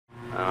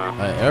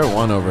Air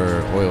 1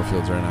 over oil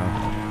fields right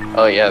now.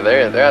 Oh yeah,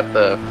 they're at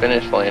the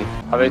finish line.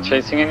 Are they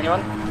chasing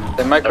anyone?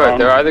 They might go.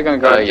 They're either gonna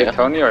go to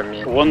Tony or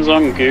me. One's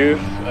on Goof,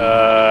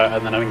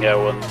 and then I think Air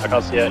 1. I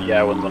can't see it.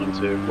 Yeah, one's on him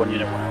too. 1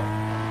 unit, 1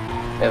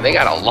 out. Yeah, they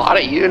got a lot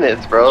of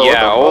units, bro.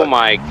 Yeah. Oh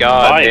my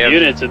God. 5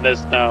 units in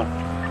this now.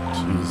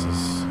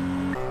 Jesus.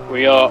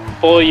 We got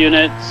 4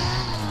 units,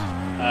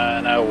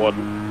 and Air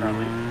 1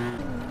 currently.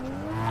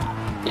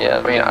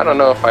 Yeah, I mean, I don't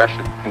know if I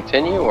should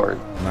continue or.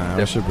 Nah,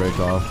 I should break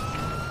off.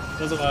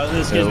 Excuse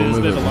me, there's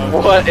a bit of a long.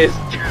 What is?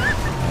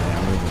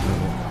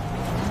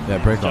 Yeah,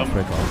 break off,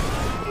 break off.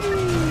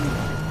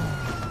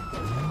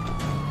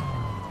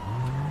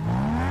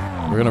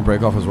 We're gonna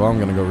break off as well. I'm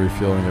gonna go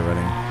refuel and get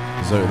ready.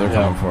 Cause they're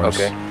coming for us.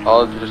 Okay,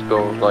 I'll just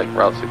go like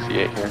Route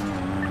 68 here.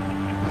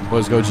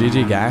 Boys, go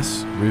GG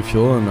gas,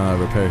 refuel, and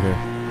repair here.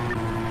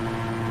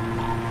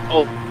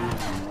 Oh,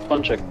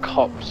 bunch of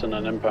cops and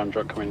an impound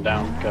truck coming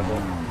down. Careful.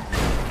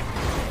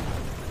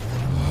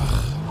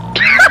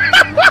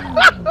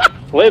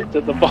 Flipped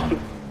at the bottom.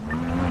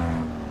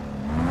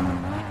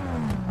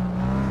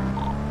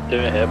 Do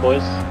it here,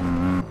 boys.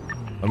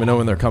 Let me know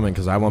when they're coming,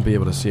 because I won't be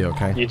able to see,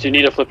 okay? You two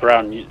need to flip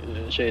around,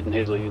 Shade and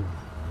Hazel.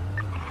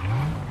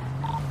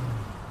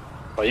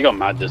 Oh, you got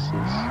mad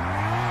distance.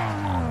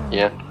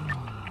 Yeah.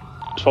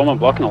 Just form a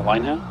block and a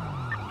line here.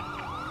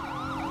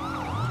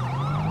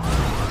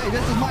 Hey,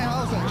 this is my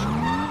house, actually.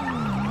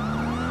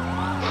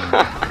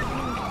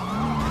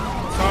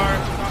 Sorry.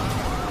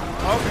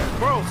 Okay,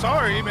 bro,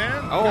 sorry,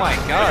 man. Oh my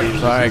God.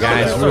 Sorry,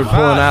 guys. We were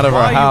pulling out of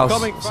our house.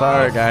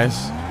 Sorry,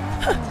 guys.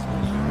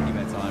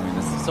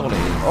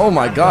 Oh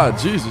my God,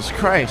 Jesus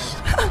Christ.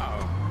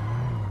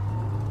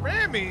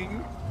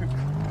 Ramming?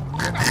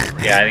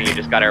 Yeah, I think you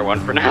just got Air 1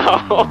 for now.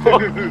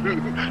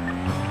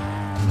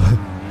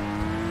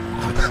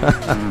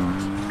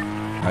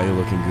 How you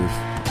looking, Goof?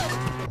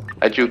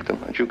 I juked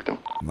him.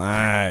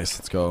 Nice,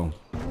 let's go.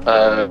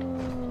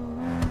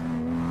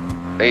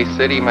 Bay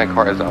City, my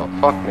car is out.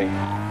 Fuck me.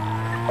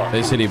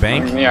 Bay City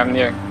Bank? I'm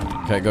near.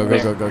 Okay, go.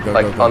 Like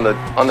go.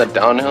 on the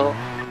downhill.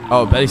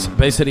 Oh, Bay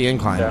City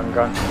Incline. Yeah, I'm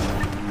gone.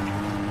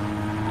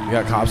 You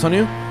got cops on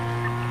you?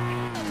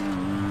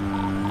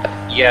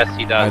 Yes,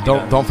 he does.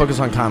 Don't focus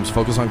on comms.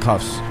 Focus on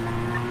cuffs.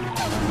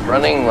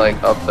 Running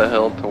like up the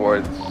hill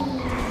towards.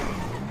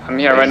 I'm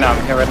here right now.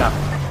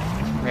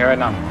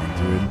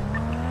 Dude.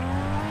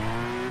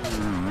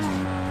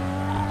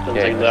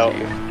 Something's out.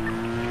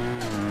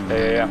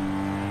 Yeah.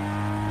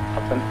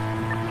 Happen.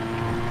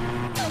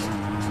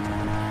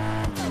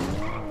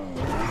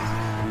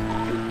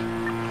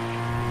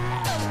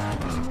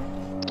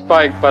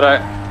 Spike, but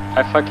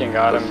I fucking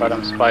got him, but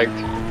I'm spiked.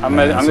 I'm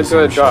gonna do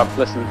a drop.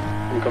 Listen,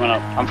 I'm coming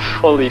up. I'm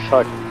fully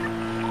fucked.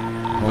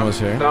 One was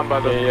here. Down by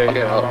the.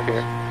 Okay, up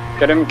here.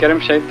 Get him,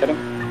 Shade, get him.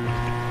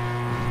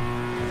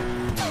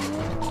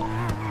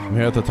 I'm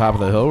here at the top of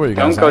the hill where you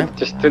Don't guys go, are.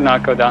 just do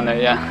not go down there,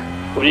 yeah.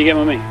 What do you get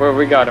with me?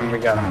 We got him. We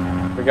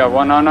got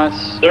one on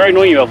us. They're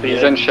ignoring you, LP.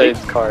 He's in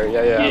Shade's car,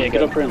 yeah. Yeah,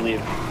 get up here and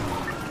leave.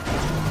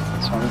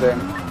 That's what I'm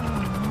doing.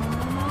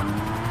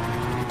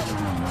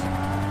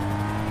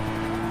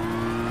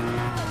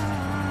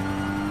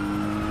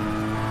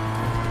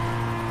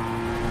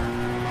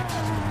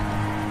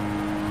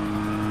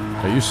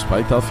 Are you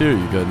spiked, Alfie, or are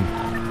you good?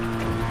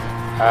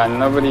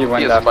 Nobody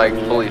went after spiked,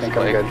 me. fully I think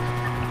spiked.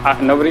 I'm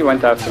good. Nobody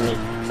went after me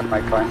at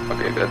my car.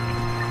 Okay, good.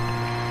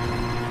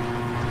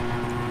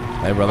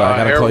 Hey, brother, I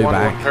gotta call you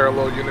back.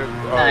 Parallel unit.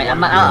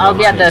 I'll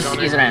be at the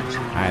Ski's Ranch.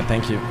 Alright,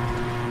 thank you.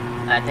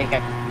 I think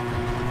I...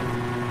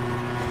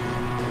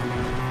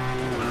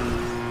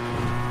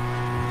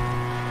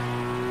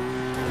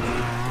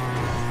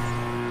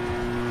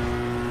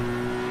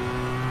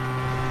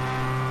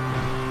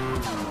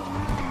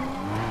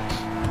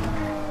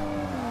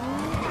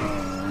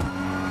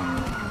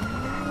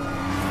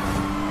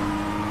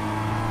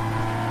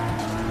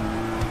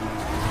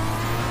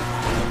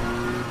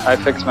 I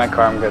fixed my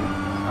car, I'm good.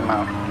 I'm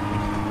out.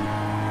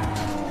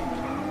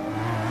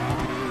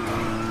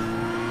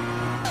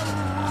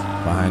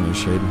 Behind you,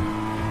 Shade.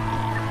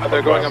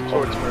 They're going up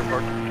towards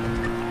Fairpark.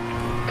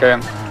 Okay.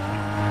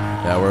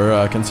 Yeah,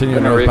 we're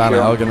continuing Gonna northbound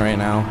refuel. Elgin right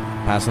now,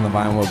 passing the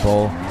Vinewood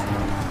Bowl.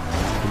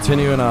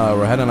 Continuing,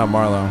 we're heading up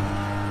Marlow.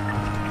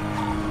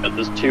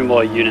 There's 2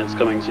 more units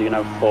coming, so you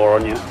can have 4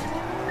 on you.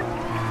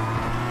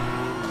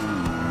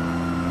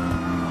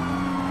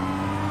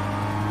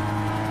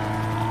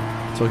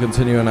 So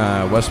continuing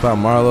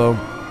westbound Marlow.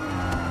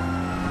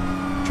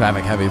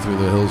 Traffic heavy through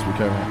the hills, be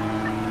careful.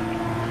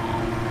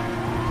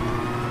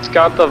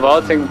 Scout the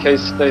vault in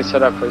case they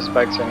set up for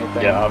spikes or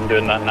anything. Yeah, I'm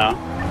doing that now.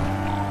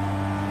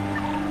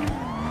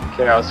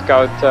 Okay, I'll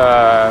scout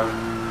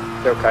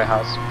Yokai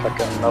House,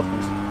 fucking Milton.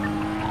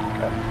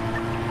 Okay.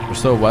 We're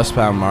still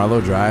westbound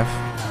Marlow Drive,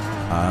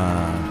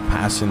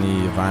 passing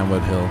the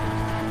Vinewood Hill.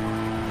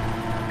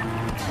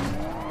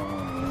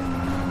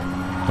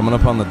 Coming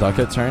up on the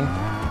Duckett turn.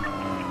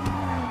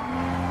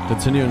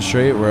 Continuing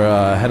straight,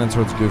 we're heading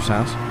towards Goof's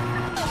house.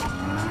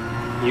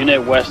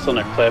 Unit west on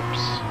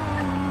Eclipse.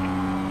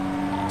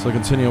 So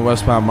continuing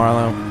westbound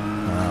Marlow,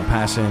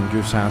 passing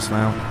Goof's house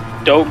now.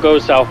 Don't go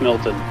South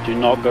Milton. Do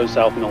not go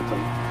South Milton.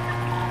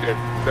 Yeah,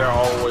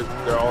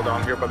 they're all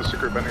down here by the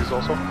secret bendings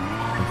also.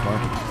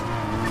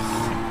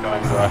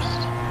 Going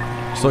west.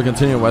 Still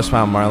continue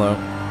westbound Marlow.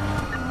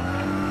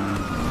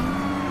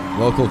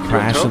 Local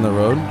crash in the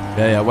road.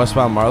 Yeah,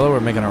 westbound Marlow. We're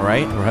making a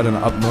right. We're heading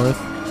up north.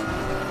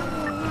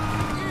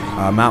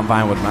 Mount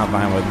Vinewood.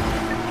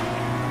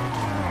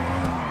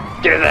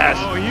 Get his ass!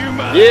 Oh, you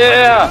man!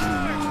 Yeah!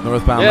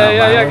 Northbound Yeah, Mount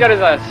yeah, Vinewood. get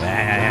his ass.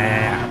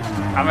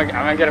 Yeah. I'm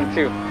gonna get him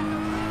too.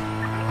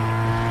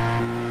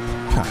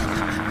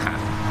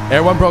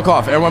 Air 1 broke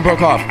off.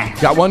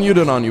 Got one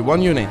unit on you.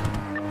 One unit.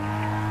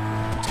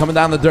 It's coming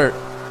down the dirt.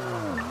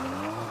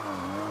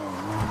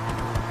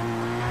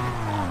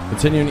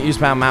 Continuing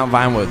eastbound Mount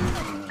Vinewood.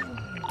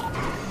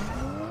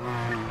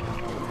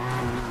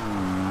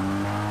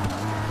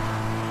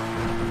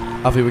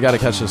 Alfie, we gotta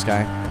catch this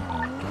guy.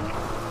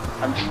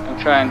 I'm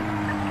trying.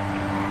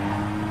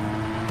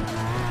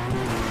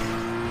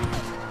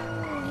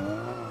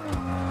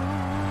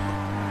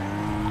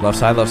 Left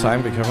side,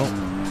 be careful.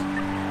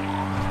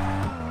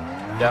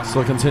 Yeah.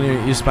 Still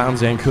continuing eastbound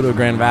Zancudo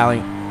Grand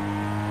Valley.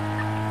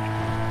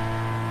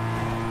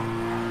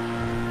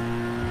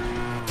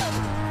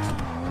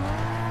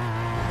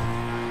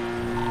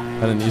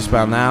 Heading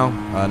eastbound now.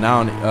 Now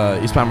on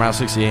eastbound Route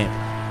 68.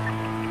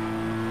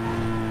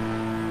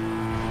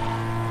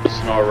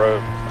 Sonora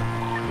Road.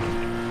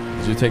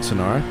 Did you take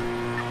Sonora?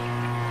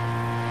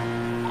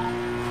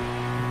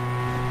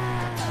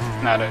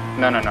 No.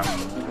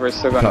 We're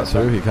still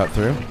going He cut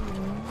through.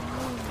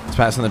 He's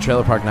passing the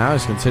trailer park now.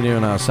 He's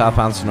continuing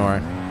southbound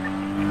Sonora.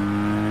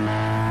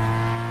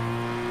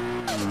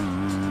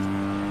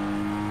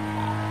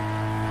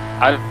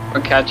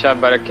 I'll catch up,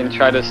 but I can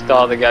try to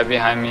stall the guy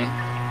behind me.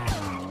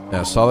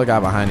 Yeah, stall the guy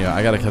behind you.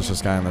 I gotta catch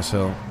this guy on this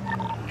hill.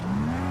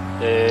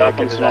 Yeah, Stop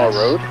on Sonora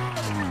Road.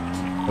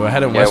 We're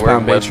heading Yeah,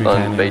 westbound we're Baytree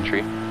westbound Canyon.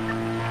 Baytree.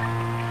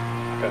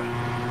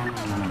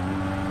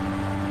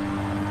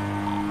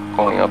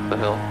 Going up the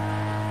hill.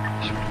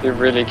 Be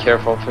really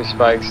careful for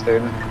spikes,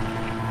 dude.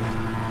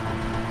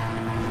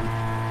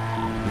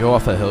 Go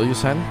off the hill, you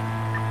said?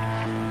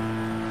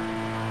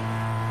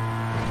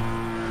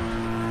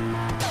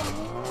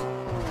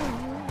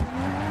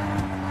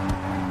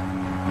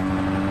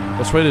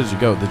 Which way did you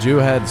go? Did you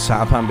head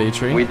southbound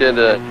Baytree? We did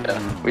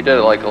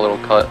like a little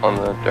cut on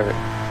the dirt.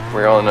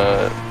 We're on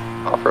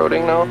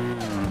off-roading now.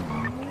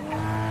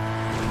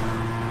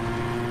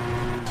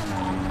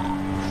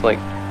 It's like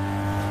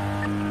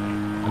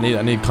I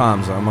need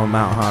comms. I'm on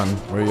Mount Han.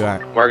 Where are you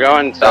at? We're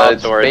going south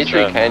it's towards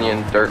Baytree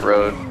Canyon dirt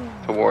road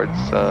towards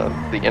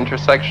the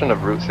intersection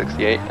of Route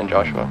 68 and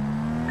Joshua.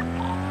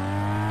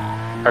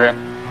 Okay.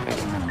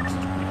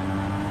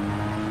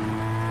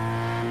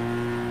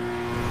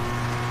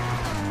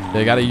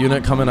 They got a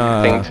unit coming.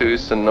 Thing to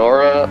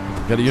Sonora.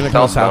 Got a unit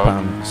coming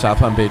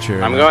southbound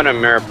Baytree. I'm going to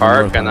Mirror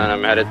Park, and then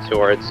I'm headed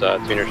towards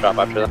Tuner Shop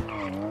after that.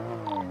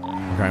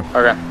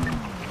 Okay.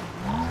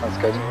 Sounds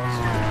good.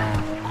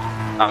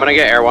 I'm gonna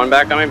get Air 1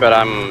 back on me, but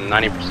I'm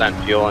 90%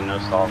 fuel and no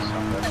stalls. So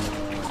I'm good.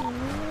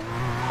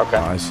 Okay.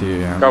 Oh, I see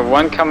you, yeah. Got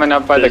one coming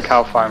up by the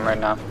cow farm right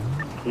now.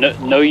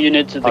 No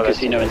units at the that's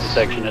casino nice.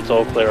 intersection. It's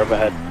all clear up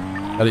ahead.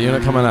 Got a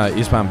unit coming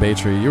eastbound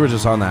Baytree. You were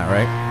just on that,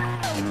 right?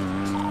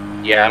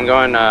 Yeah, I'm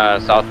going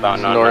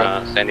southbound Sonora.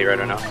 on Sandy Road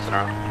right now.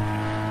 Sonora.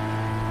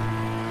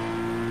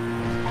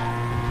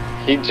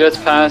 He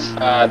just passed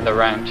the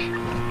ranch.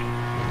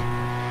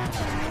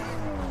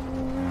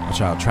 Watch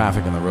out,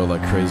 traffic in the road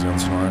like crazy on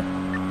Sonora.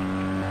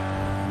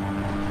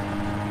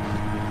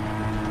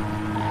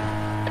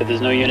 If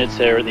there's no units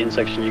here at the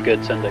intersection, you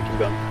good, send it, keep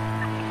going.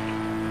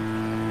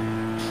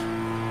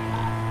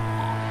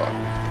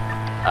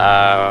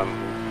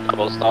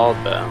 Double stalled,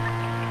 but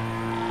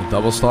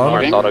Double stall?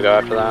 more stall to go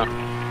after that.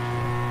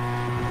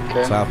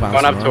 Okay. Southbound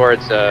Going up Sonora.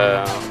 towards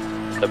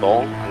the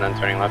bowl and then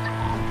turning left.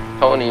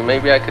 Tony,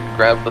 maybe I could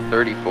grab the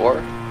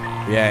 34.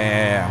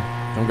 Yeah.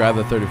 Come grab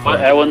the 34.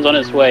 Air 1's on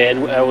its way,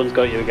 and Air 1's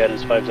got you again.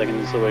 It's 5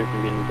 seconds away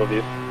from being above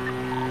you.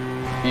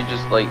 You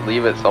just like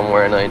leave it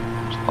somewhere and I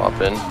just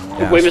pop in.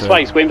 Yeah, wait for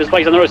straight.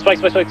 spikes on the road,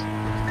 spikes. Dodge,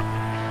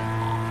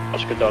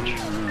 good dodge.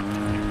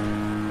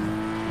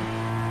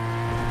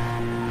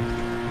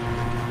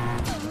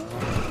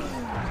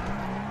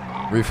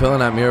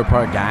 Refilling at Mirror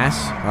Park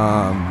gas.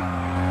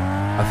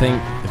 I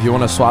think if you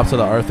want to swap to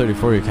the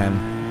R34, you can.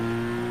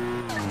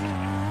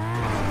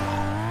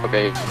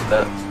 Okay,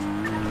 that.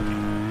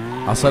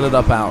 I'll set it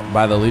up out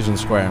by the Legion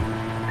Square.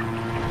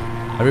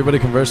 Everybody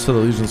converts to the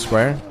Legion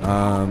Square.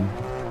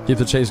 Keep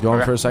the chase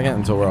going for a second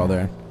until we're all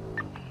there.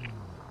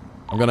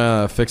 I'm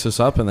gonna fix this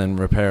up and then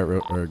repair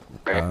it. Alright,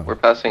 we're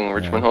passing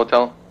Richmond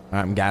Hotel.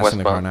 Alright, I'm gassing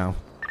the car Westbound. now.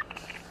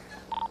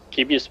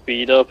 Keep your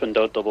speed up and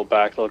don't double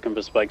back, looking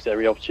for spikes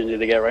every opportunity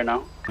they get right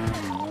now.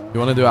 You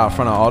want to do out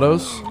front of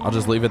autos? I'll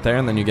just leave it there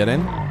and then you get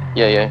in.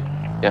 Yeah.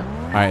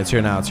 Alright, it's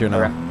here now.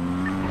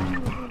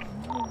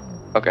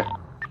 Okay.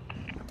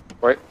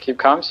 Wait, keep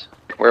comms.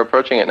 We're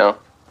approaching it now.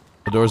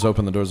 The door's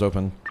open.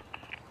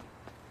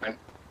 I'm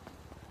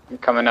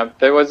coming up.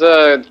 There was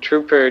a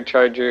trooper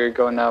charger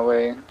going that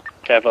way.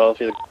 Careful, if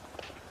you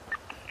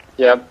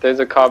Yep, there's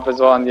a cop as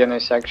well on the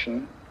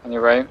intersection. On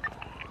your right.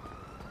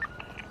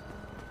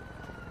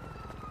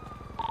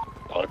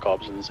 A lot of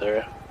cops in this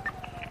area.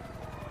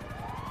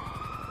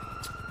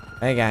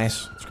 Hey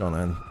guys, what's going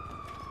on?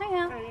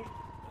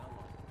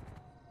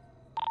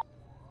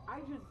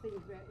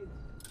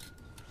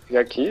 You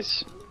got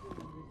keys?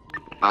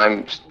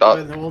 I'm stuck.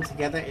 When they're all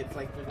together, it's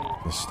like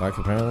It's stuck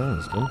apparently.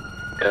 It's good.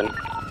 And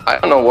I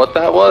don't know what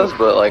that was,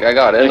 but like I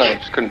got in, I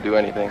just couldn't do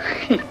anything.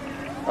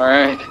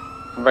 Alright,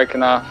 I'm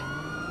breaking off.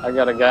 I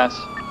got a gas.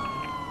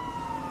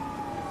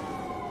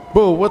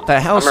 Whoa, what the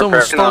hell? I'm Someone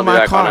repairing, stole I'll be my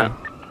back on car.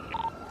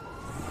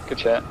 Good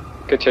chat.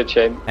 Good chat,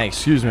 Shade. Hey,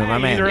 excuse me, my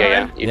man.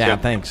 Yeah, you Yeah,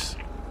 too. thanks.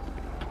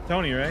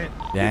 Tony, right?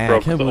 Yeah, I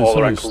Broke can't the- believe all the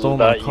somebody records stole with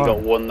my that. You car. got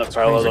one that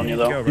parallels on you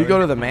though. You go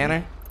to the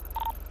manor?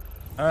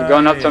 You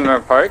going up to Mirror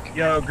Park?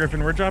 Yo,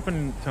 Griffin, we're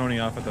dropping Tony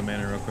off at the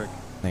manor real quick.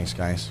 Thanks,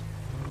 guys.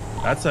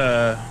 That's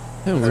Hey,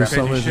 crazy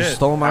somebody shit. just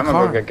stole my I'm gonna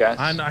go car. get gas.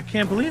 I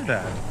can't believe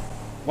that.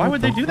 Why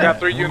would they do We that? got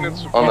 3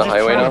 units On the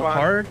highway Trying to now?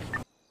 park?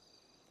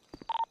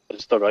 It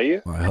still got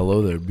you? Why,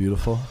 hello there,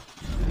 beautiful.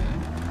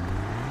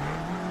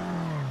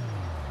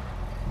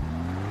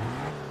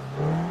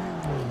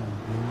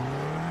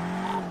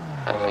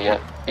 Yeah,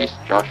 East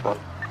Joshua.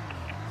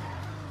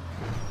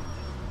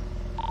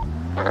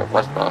 Alright,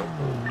 westbound.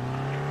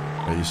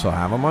 Wait, you still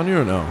have them on you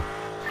or no?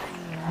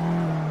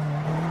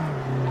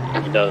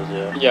 He does,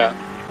 yeah. Yeah.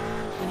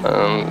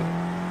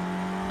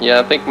 Yeah,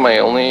 I think my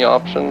only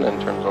option in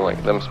terms of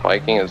like them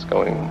spiking is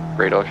going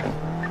Great Ocean.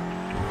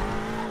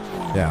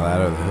 Yeah,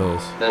 that or the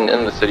hills. Then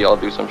in the city I'll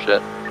do some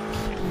shit.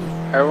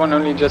 Everyone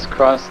only just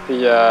crossed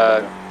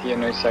the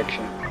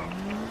intersection.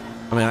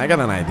 I mean, I got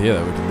an idea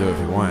that we can do if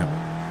you want.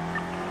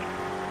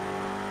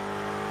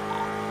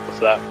 What's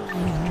that?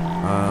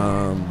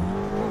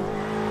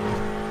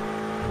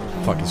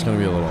 Fuck, it's gonna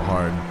be a little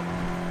hard.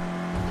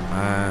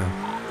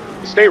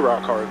 Stay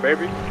rock hard,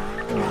 baby.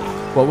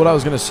 Well, what I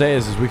was gonna say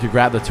is we could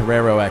grab the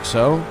Torero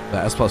XO, the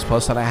S++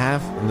 that I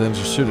have, and then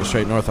just shoot it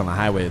straight north on the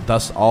highway. It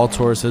dusts all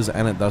Tauruses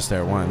and it dusts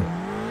Air 1.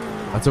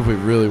 That's if we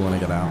really want to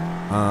get out.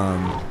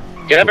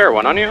 You have Air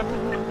 1 on you?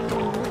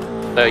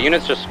 The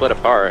units just split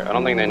apart. I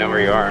don't think they know where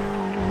you are.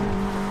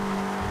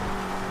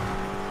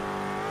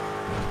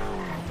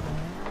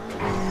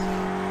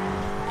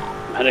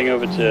 I'm heading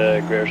over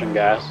to Great Ocean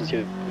Gas to see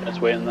if that's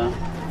waiting there.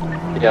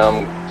 Yeah,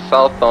 I'm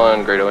south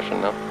on Great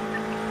Ocean now.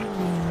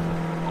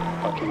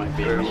 Fuck, you might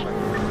be.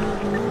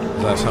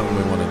 Is that something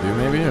we want to do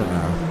maybe, or no?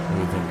 What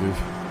do you think, Goof?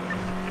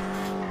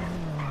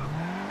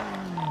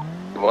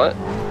 What?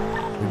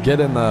 We get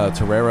in the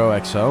Torero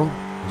XO,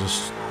 and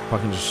just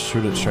fucking just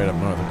shoot it straight up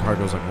north. The car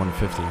goes like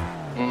 150.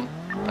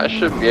 I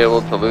should be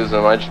able to lose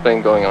them. I've just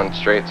been going on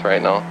straights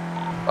right now.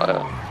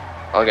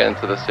 I'll get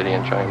into the city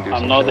and try and do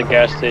some I'm not at shit. the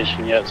gas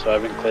station yet, so I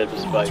haven't cleared the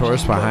spike.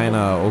 Taurus behind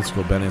old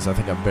school Benny's. I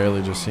think I've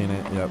barely just seen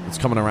it. Yep, it's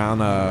coming around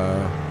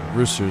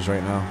Roosters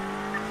right now.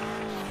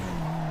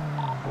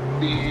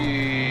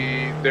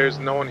 There's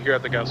no one here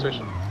at the gas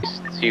station.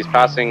 He's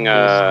passing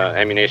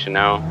ammunition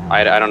now.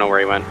 I don't know where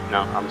he went.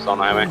 No, I'm still on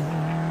the highway.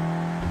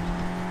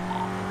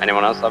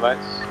 Anyone else have ice?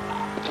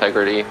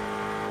 Integrity,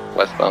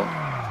 westbound,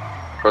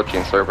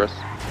 approaching Cerberus.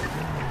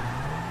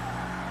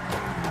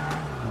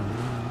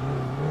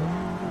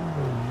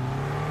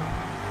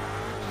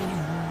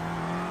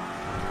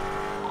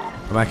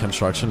 I'm at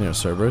construction near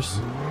Cerberus.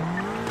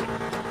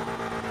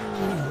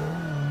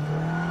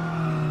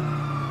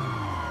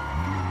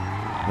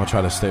 I'm gonna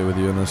try to stay with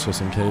you in this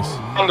just in case.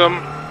 Found them.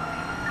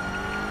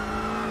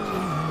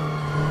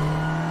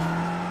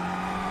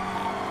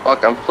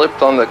 Fuck, I'm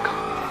flipped on the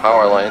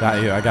power line.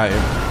 Got you, I got you.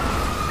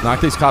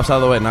 Knock these cops out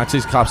of the way. Knock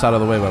these cops out of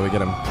the way while we get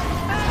them. You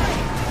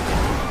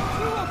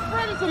were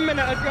friends a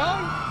minute ago.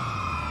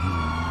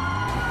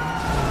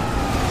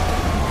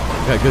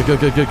 Okay, good.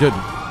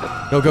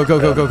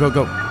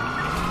 Go.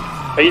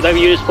 Hey, that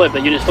unit's flipped.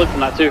 That unit's flipped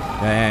from that too.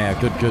 Yeah,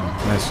 good.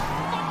 Nice.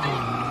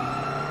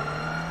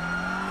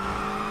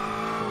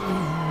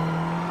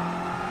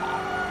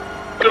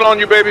 Put it on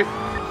you, baby.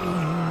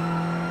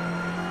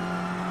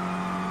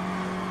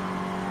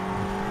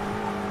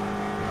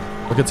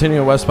 We're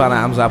continuing westbound at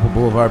Adams Apple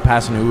Boulevard,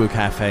 passing Uwu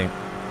Cafe.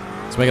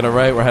 Let's make it a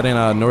right. We're heading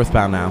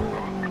northbound now.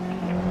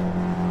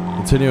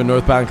 Continuing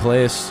northbound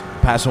Calais,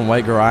 passing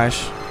White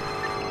Garage.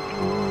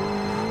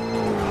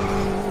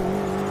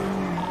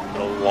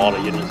 Got a lot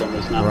of units on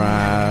this now.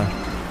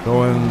 We're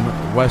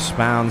going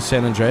westbound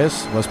San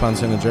Andreas.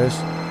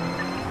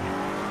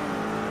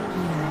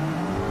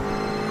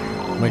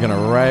 Making a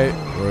right.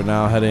 We're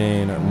now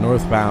heading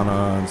northbound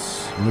on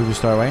Movie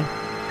Star Way.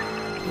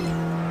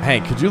 Hey,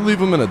 could you leave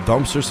them in a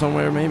dumpster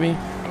somewhere, maybe?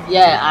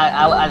 Yeah,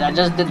 I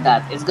just did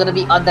that. It's gonna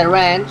be on the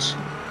ranch.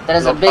 There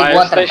is a The big fire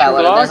water station tower.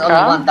 block, There's only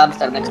huh? one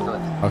dumpster next to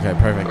it. Okay,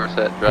 perfect. We're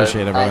set, drive.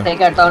 Appreciate it, brother. Alright, take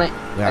care, Tony.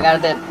 Yeah. I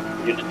got it.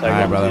 Unit tag All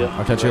right, on, brother. yeah.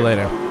 I'll catch you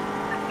later.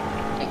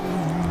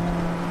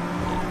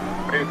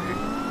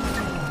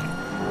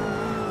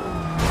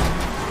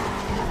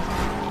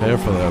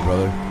 Careful there,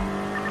 brother.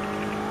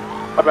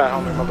 My bad,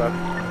 homie, my bad.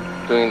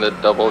 Doing the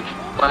double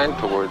line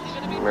towards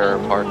Mirror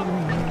Park.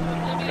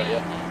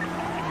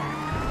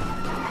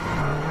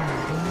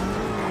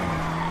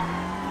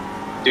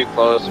 Too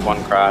close,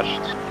 one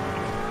crashed.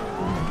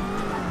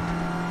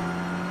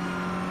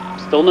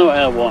 Still no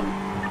Air 1.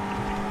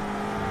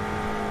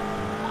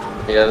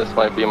 Yeah, this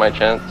might be my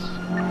chance.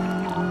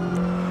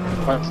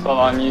 I'm still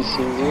on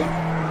UCZ.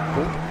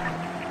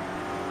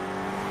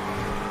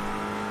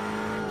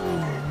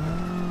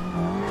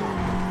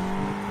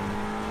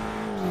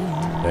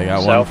 They got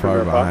one South far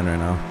River behind right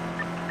now.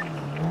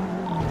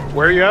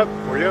 Where are you at?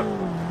 Where are you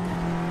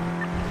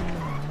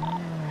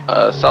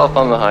at? South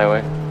on the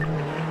highway.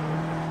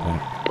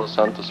 Los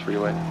Santos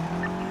Freeway.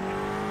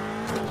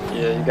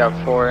 Yeah, you got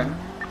 4.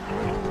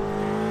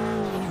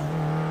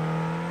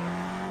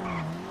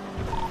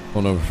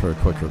 Pulling over for a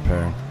quick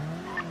repair.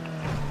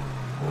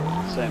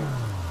 Same.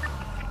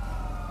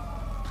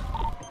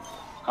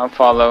 I'll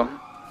follow.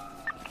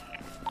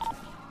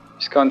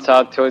 Just going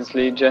south towards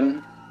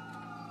Legion.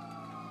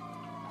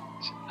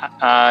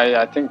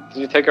 I think, did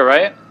you take a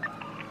right?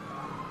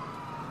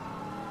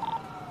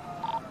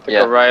 Took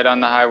a right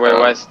on the highway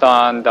west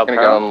on Del I'm Perro.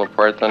 gonna go on La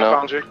Puerta I now.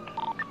 found you.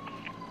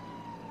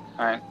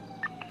 Alright.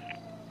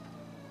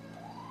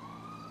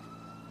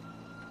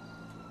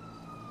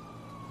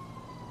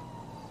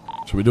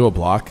 Should we do a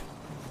block?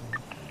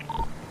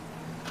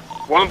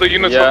 One of the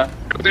units. Yeah.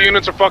 The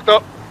units are fucked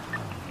up.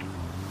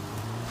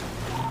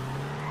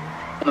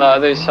 On the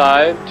other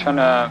side, trying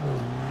to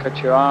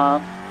cut you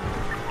off.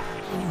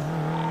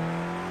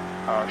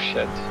 Oh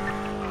shit.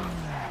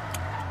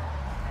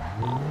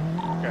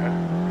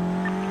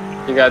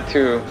 Okay. You got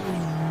 2.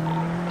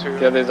 2.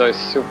 The others are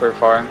super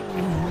far.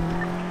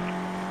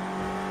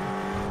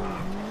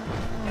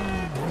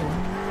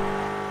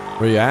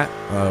 Where you at?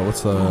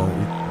 What's the...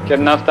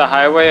 Getting off the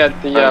highway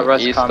at the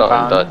rest East compound.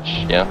 on Dutch,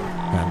 yeah.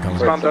 Yeah, I'm coming.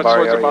 Towards the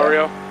Towards the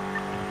barrio,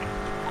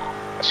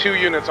 barrio. 2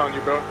 units on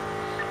you, bro.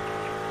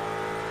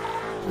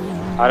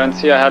 I don't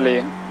see a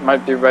heli.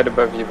 Might be right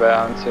above you, but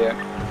I don't see it.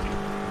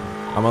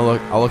 I'm gonna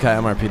look. I'll look at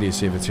MRPD,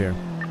 see if it's here.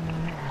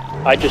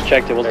 I just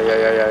checked it.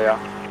 Yeah.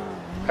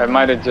 I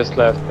might have just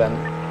left then.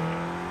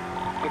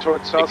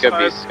 Towards It south could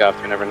be side.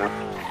 scuffed, you never know.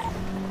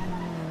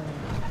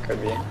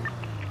 Could be.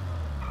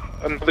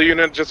 Another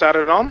unit just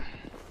added on.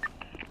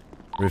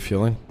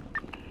 Refueling.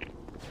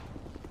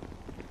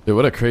 Dude,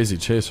 what a crazy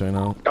chase right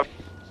now. Got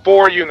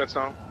 4 units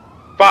now.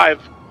 5.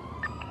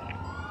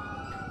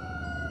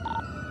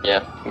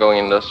 Yeah, I'm going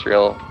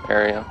industrial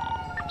area.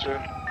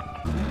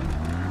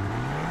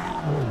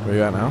 Where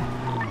you at now?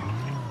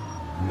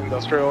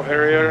 Industrial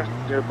area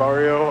near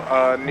barrio,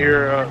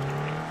 near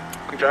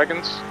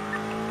Dragons.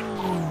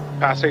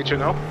 Past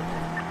H&O.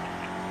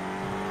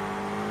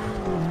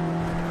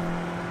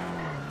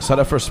 Set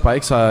up for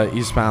spikes.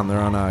 Eastbound. They're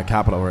on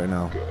Capital right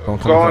now. Don't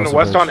come Going across the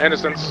west bridge. on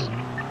Innocence.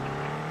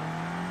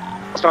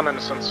 West on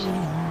Innocence.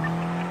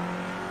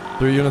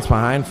 3 units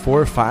behind.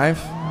 4, 5.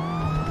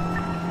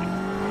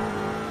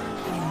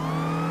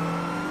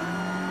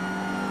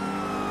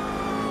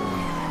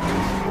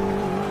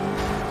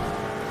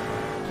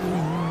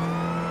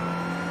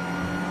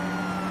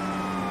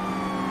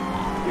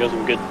 You got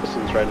some good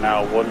distance right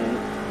now.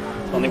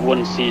 Only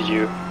one sees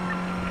you.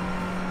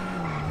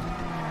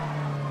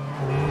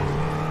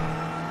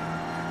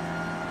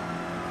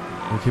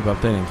 We'll keep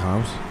updating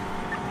comms.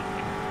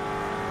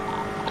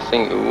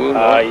 Passing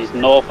Uwu. He's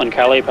north on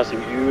Cali, passing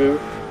Uwu.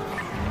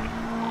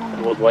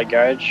 Towards White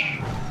Garage.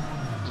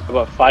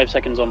 About 5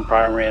 seconds on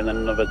primary, and then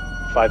another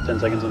 5-10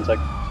 seconds on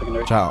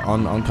secondary. Ciao.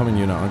 Oncoming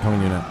unit.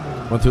 Oncoming unit.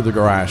 Went through the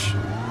garage.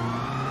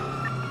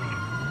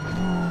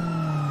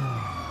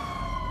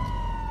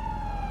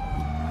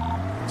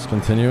 It's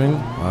continuing.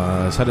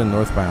 It's headed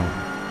northbound.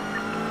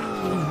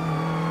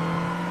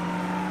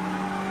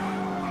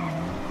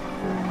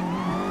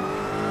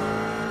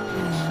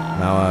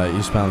 Now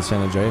eastbound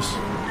San Andreas.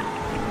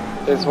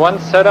 There's one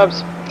setup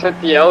at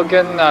the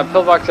Elgin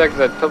pillbox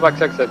exit.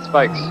 Pillbox exit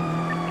spikes.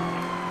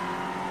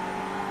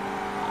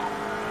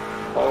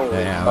 Holy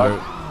Yeah,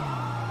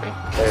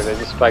 fuck. Okay, they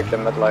just spiked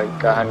him at like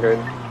 100.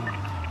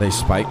 they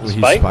spiked. He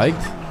Spiked?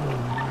 spiked?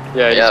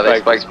 Yeah, he Yeah, they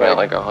spiked spiked me at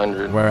like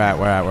 100. Where at?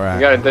 You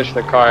gotta ditch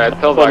the car at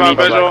pillbox. Hold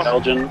on, visual.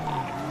 Belgian.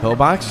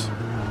 Pillbox?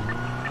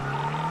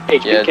 Yeah,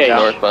 HBK.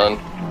 northbound.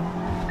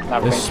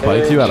 Not They being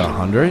spiked you at caged.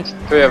 100?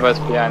 3 of us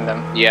behind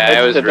them. Yeah,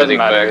 it was doesn't really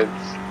matter. quick. It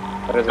is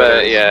what it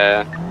But is.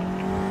 yeah,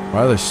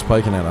 Why are they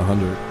spiking at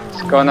 100?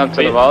 It's going up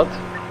to the vault.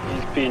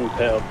 He's being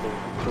pit up.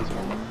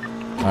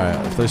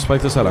 Alright, if they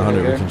spike this at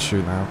 100, we Okay. can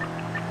shoot now.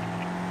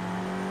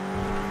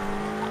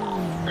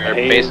 they're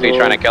basically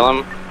trying to kill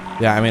him.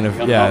 Yeah, I mean,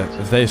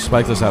 if they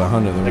spike this at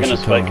 100, then They're we gonna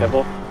should kill spike them.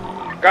 Keppel.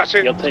 Got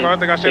shit. You'll take-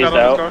 They got shit out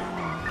phased on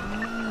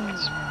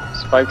this out. car.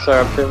 Spikes are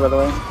up here, by the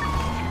way.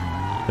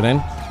 Get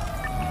in.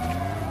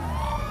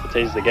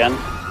 Tased again.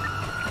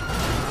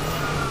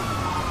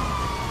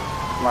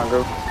 Come on,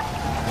 group.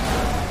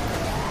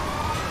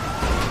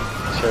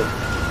 Shit.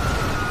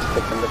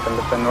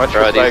 Dipping. Watch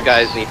Bro, your these spikes.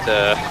 guys need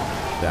to.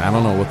 Yeah, I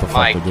don't know what the fuck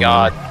My they're doing.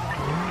 God.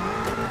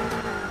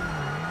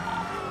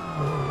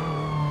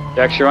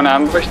 You actually want to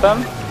ambush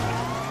them?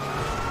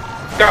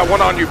 Got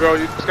one on you, bro.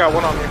 You just got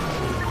one on you.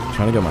 I'm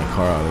trying to get my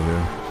car out of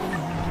here.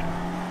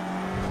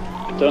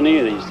 Don't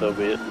need these still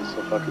be it.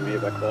 Still fucking be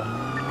back there.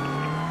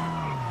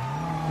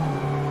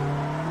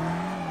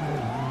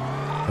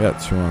 We got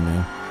 2 on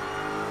me.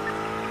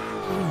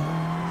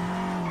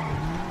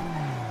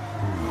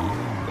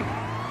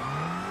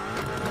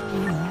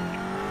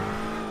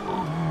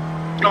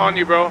 On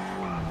you, bro.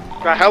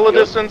 Got hella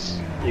distance.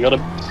 You got a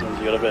distance.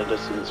 You got a bit of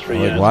distance. 3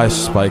 Like, units. why now.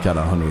 spike at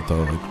 100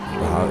 though? Like,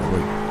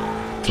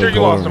 it's Sure, a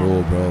you lost golden him.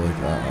 rule, bro. Like,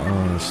 I don't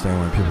understand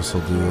why people still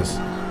do this.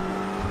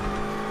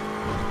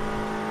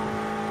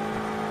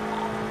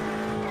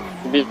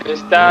 Be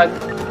pissed, Dad.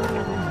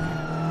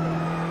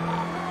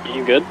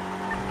 You good?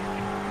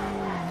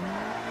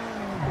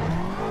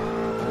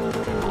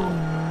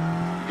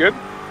 Good?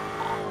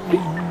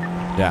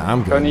 Yeah,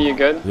 I'm good. Tony, you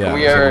good? Yeah,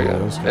 We I was are like, yeah,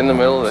 it was good. in the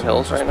middle of the So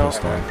hills just right now.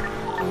 pissed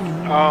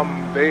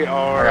off. They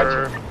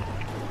are.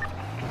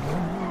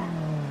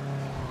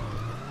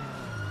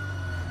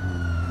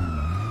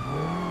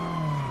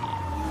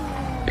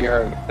 We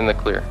are in the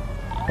clear.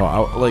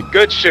 Oh, like,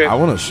 Good shit. I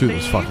want to shoot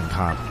this fucking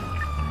cop.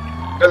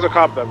 There's a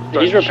cop that.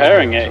 He's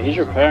repairing it. He's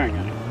repairing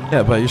it.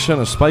 Yeah, but you shouldn't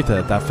have spiked it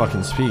at that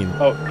fucking speed.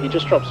 Oh, he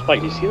just dropped spike.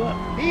 Do you see that?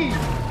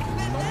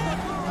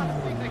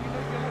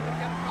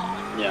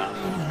 Yeah.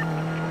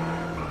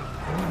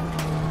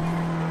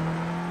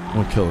 I'm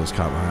gonna kill this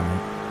cop behind me.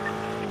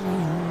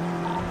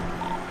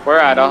 Where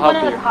at? I'll One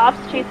help of you. the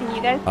cops chasing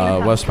you guys.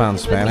 Westbound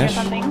Spanish.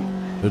 Something.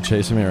 They're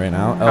chasing me right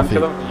now. Come Elfie, to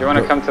the, you want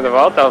to come to the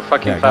vault? I'll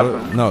fucking yeah, clap go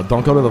him. to, no,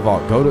 don't go to the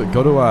vault. Go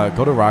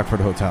to Rockford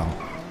Hotel.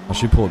 I'll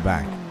she pull it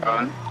back.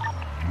 Gone.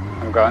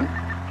 I'm gone.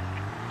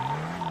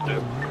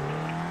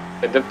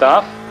 They dipped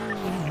off?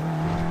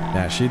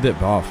 Yeah, she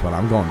dipped off, but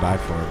I'm going back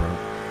for her, bro.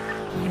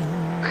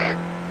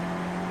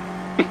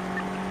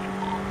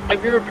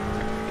 I've been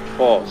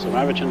before, so I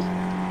have a chance to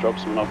drop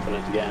someone off for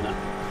it to get in it.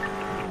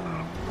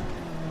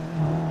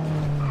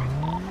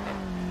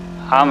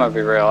 I'm gonna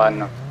be real, I don't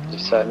know what you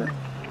said.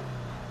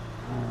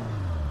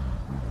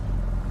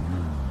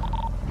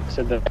 I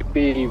said they could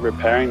be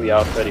repairing the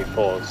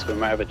R34, so we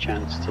might have a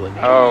chance to like.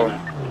 Oh.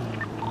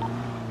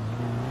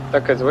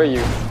 Because where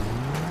you?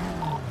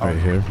 Right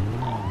here.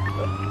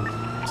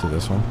 See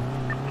this one?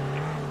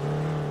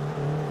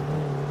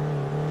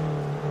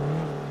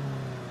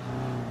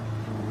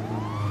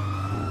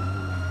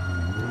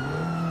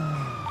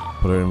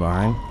 Put her in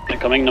behind.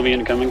 Incoming, another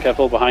unit coming,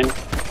 careful, behind.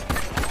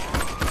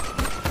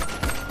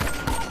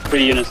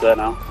 3 units there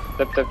now.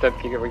 Dip,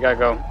 we gotta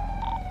go.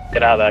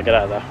 Get out of there, get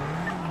out of there.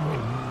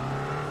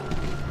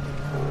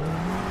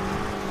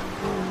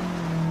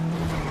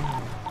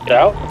 Get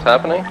out? What's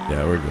happening?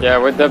 Yeah, we're good. Yeah,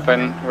 we're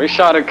dipping. We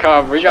shot a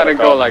cop. We gotta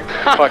go like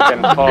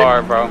fucking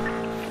far, bro.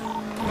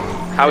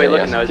 How are we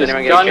looking though? Is Just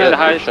anyone gun getting at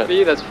high shot?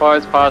 speed as far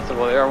as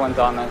possible. Everyone's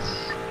on us.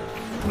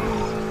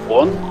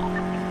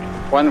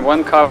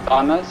 One cop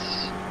on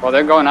us. Well,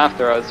 they're going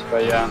after us,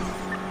 but yeah.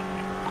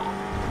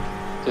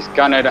 Just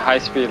gun at a high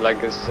speed, like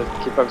this.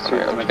 Keep up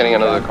speed. I'm getting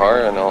another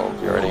car and I'll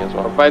be ready as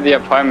well. We're by the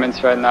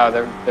apartments right now.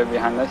 They're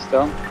behind us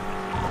still.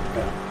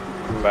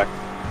 Yeah, come back.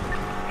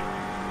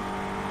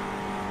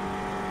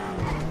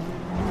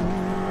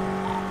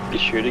 He's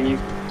shooting you?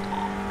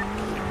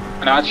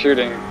 We're not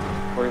shooting.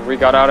 We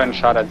got out and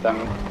shot at them.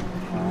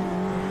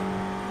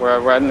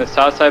 We're in the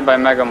south side by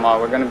Mega Mall.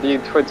 We're gonna be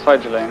towards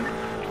Fudge Lane.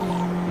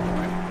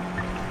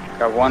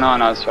 Got one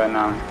on us right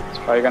now. It's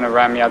probably gonna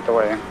ram me out the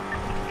way.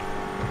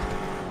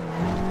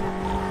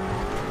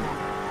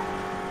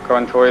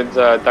 Going towards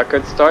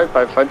Duckard Start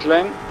by Fudge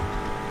Lane.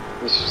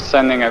 Just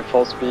sending at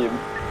full speed.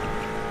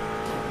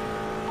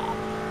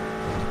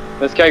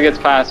 This guy gets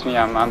past me,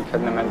 I'm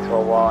putting him into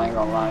a wall, I ain't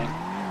gonna lie.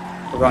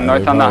 We're going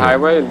north on the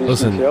highway,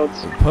 Legion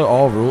Fields. Put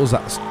all rules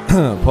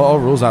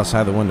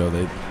outside the window.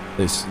 They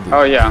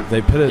Oh yeah.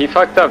 They put it. He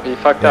fucked up.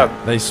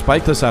 up. They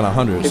spiked us at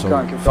 100, Keep so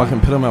going. fucking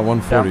put him at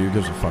 140. Yeah. Who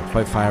gives a fuck?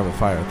 Fight fire with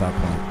fire at that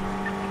point.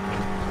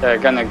 Yeah,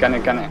 gun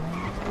it.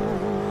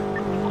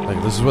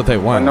 Like, this is what they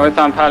We're want. north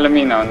on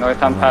Palomino.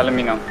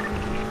 Palomino.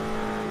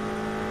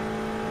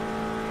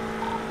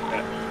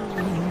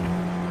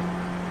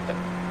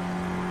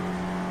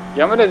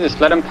 You want me to just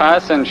let him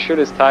pass and shoot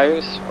his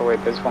tires? Oh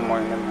wait, there's one more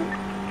in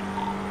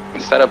there.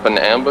 Set up an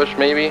ambush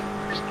maybe?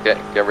 Just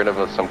get rid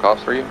of some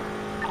cops for you?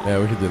 Yeah,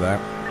 we could do that.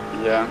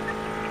 Yeah.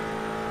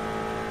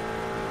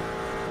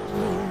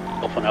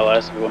 Off on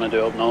LS if we want to do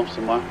it up north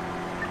somewhere.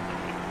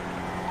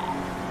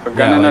 We're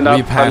gunning it up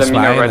we pass by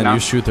Palomino and right then now. you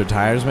shoot their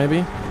tires,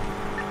 maybe?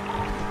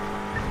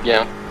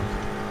 Yeah.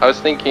 I was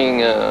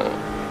thinking,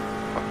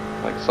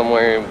 like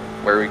somewhere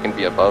where we can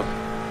be above.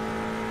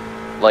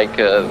 Like,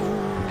 the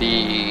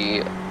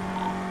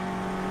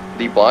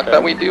block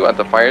that we do at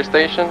the fire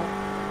station,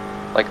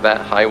 like that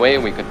highway,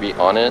 we could be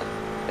on it,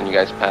 and you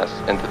guys pass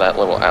into that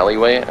little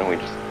alleyway, and we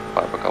just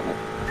pop a couple.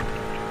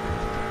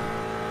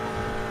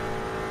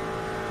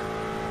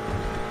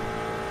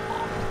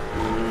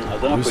 I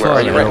don't know You if still we're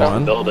have ready the right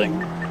one? building.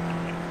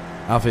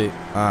 Alfie,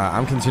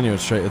 I'm continuing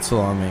straight. It's still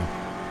on me.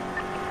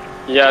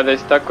 Yeah, they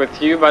stuck with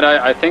you, but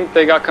I think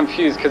they got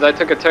confused because I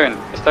took a turn.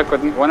 They stuck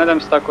with me. One of them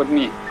stuck with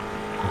me.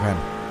 Okay.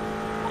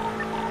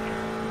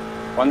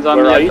 One's on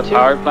Where me are at you the two?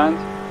 power plant.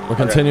 We're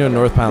continuing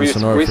northbound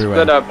Sonora we Freeway.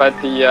 split up at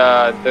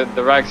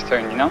the Rags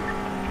turn, you know?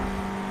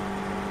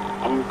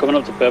 I'm coming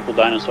up to Purple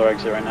Dinosaur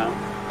exit right now.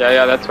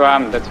 Yeah, that's where I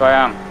am.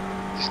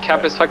 Just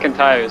cap his fucking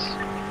tires.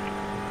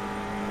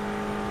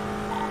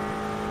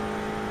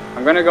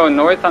 I'm gonna go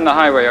north on the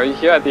highway. Are you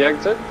here at the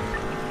exit?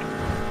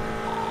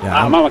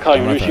 Yeah, I'm not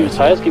calling I'm you. at the Shoot exit.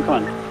 tires. Keep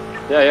going.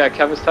 Yeah,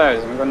 cap his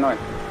tires. I'm going north.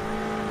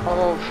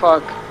 Oh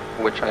fuck.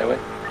 Which highway?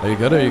 Are you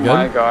good? Are you Oh good?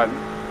 my god.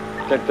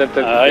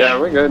 Yeah,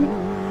 we're good.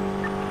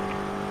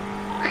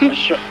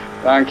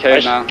 Okay, I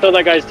now. shot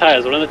that guy's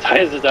tires. One of the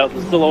tires is out.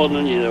 There's still one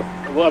on you though.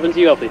 What happened to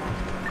you, Alfie?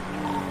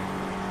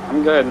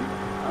 I'm good.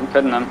 I'm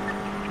pitting him.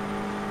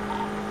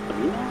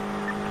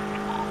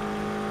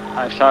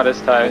 I shot his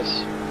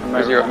tires.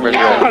 Where's your-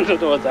 I don't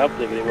know what's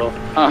happening anymore.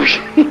 Oh,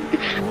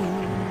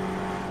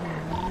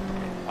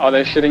 oh,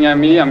 they're shooting at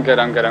me? I'm good.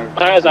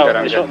 Tires out.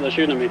 They're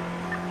shooting at me.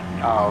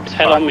 Oh, It's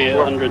head on me at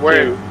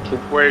 102.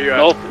 Where are you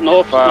at?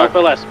 North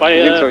or left. By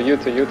Utah.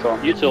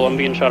 U2, I'm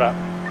being shot at.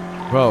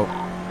 Bro,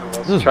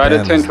 this Try to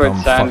band turn is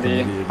towards dumb Sandy.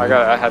 fucking idiot,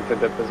 I had to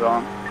dip as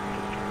well.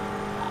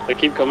 They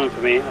keep coming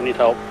for me. I need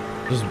help.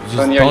 Just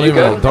Tony, are you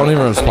good? don't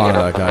even respond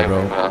to that guy,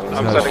 bro. This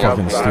I'm guy's setting up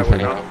fucking the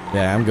stupid. highway now.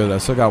 Yeah, I'm good. I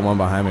still got one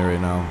behind me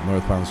right now,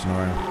 northbound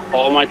Sonora.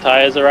 All my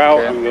tires are out.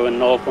 Okay. I'm going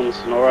north on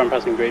Sonora. I'm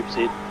passing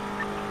Grapeseed. Is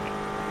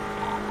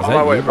On that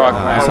my way, you? fuck, Nah,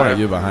 man. that's On my not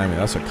way. you behind me.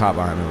 That's a cop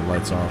behind me with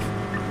lights off.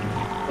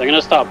 They're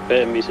gonna stop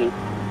pitting me soon.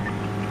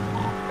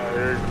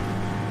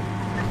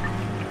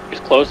 Who's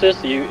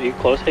closest? You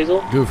close,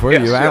 Hazel? Goof, where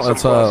are you at? Yes,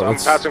 Let's I'm close. I'm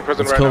let's passing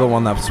prison right kill the now.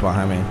 one that's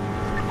behind me.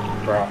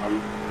 Bro,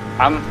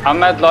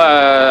 I'm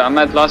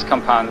at Lost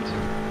Compound,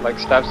 like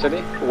Stab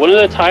City. one of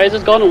the tires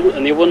is gone,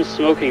 and the other one's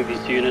smoking these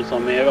two units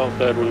on me. I got a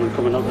third one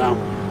coming up now.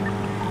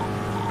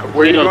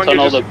 Where you Toledo going?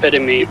 Tunnel, You're they're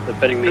pitting me. They're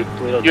pitting me.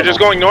 Toledo you're just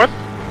Tunnel. going north?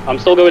 I'm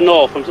still going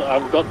north.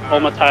 I've got all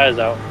my tires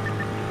out.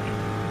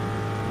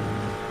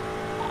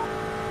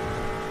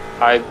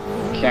 I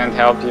can't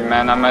help you,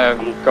 man. I'm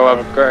gonna go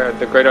up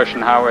the Great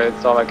Ocean Highway.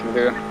 It's all I can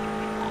do.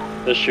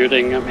 They're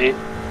shooting at me.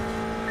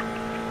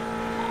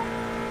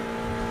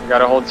 You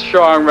gotta hold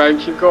strong, man.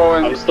 Keep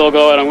going. I'm still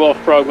going. I'm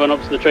off frog going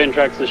up to the train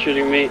tracks. They're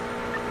shooting me.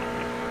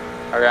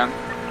 Okay.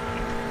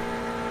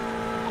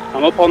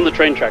 I'm up on the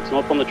train tracks.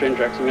 I'm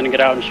gonna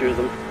get out and shoot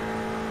them.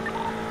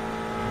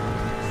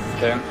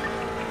 Okay.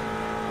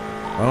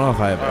 I don't know if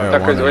I have air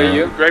Tuckers, one where or are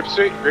you? not.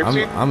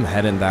 Grapeseed? I'm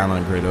heading down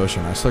on Great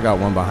Ocean. I still got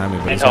one behind me,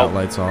 but Need he's got help.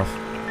 lights off.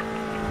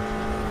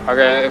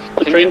 Okay.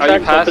 The train are you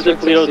tracks past opposite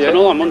Toledo 68?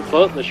 Tunnel. I'm on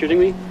foot. They're shooting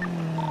me.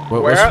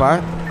 What Where?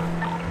 spot?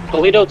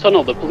 Toledo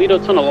Tunnel. The Toledo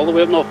Tunnel, all the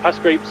way up north, past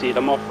Grapeseed.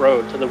 I'm off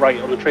road to the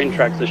right on the train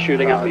tracks. They're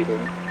shooting at me. Okay,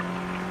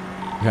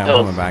 I'm Hills.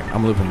 coming back.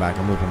 I'm looping back.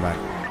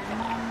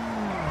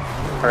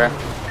 Okay.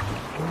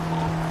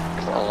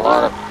 There's a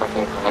lot of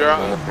fucking cops You're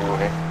on the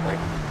freeway. Like,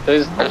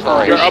 There's there's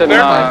like You're up should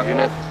there? 5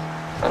 units.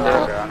 And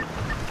Oh, they're God.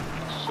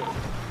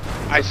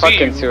 I see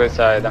Fucking you.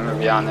 suicide, I'm gonna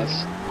be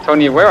honest.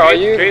 Tony, where are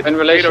you Kate, in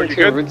relation Kate, are you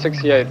to good? Route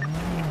 68?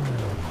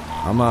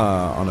 I'm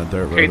on a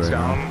dirt road Kate's right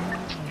down.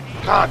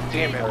 now. God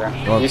damn it.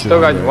 Okay. Go up You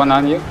still got 200. one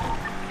on you?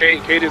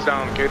 Kate is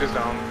down. Kate is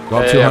down. Go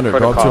up Yeah, 200. Go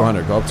up protocol.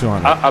 200. Go up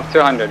 200. Up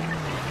 200.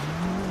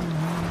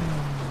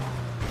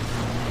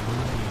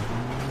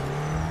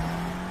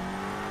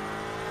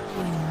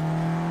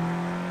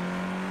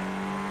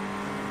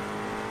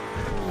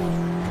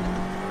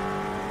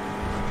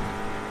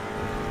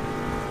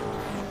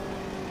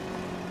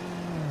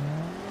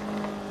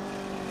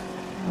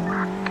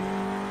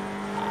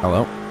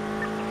 Hello.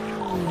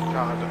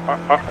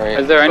 God.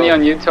 Is there any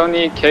on you,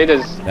 Tony? Kate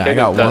is. Yeah, I Kate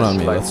got one does, on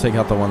me. like- Let's take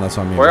out the one that's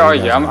on me. Where are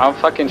you? guys I'll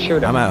fucking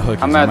shoot him. I'm at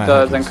Hookies. I'm I'm at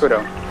at Hookies.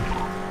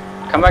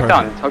 Zancudo. Come back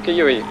down. Perfect. Hoki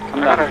Yui.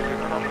 Come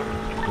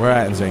down. We're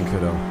at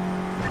Zancudo.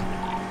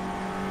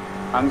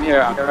 I'm here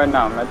right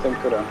now. I'm at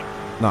Zancudo.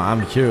 No,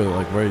 I'm here.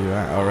 Like, where are you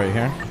at? Oh, right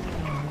here?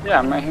 Yeah,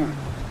 I'm right here.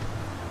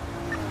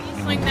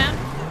 Swing that.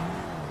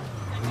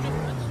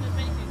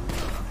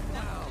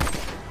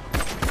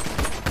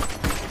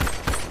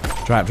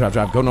 Drive.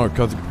 Go north.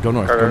 Go north. Go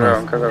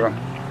north. Go.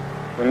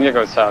 We need to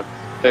go south.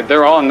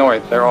 They're all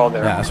north. They're all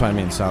there. Yeah, that's what I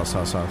mean. South.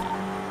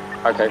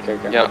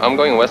 Okay. Yeah, I'm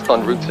going west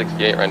on Route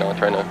 68 right now,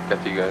 trying to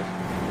get to you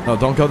guys. No,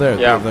 don't go there.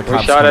 Yeah, The we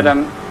cops shot at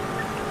coming.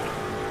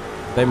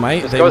 them. They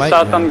might. Just They go might.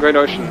 south yeah. on Great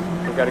Ocean.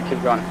 We gotta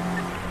keep going.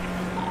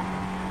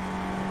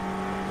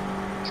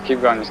 Just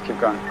keep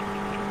going.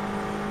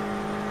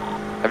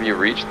 Have you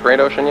reached Great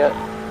Ocean yet?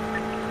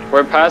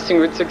 We're passing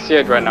Route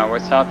 68 right now. We're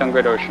south on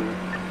Great Ocean.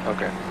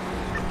 Okay.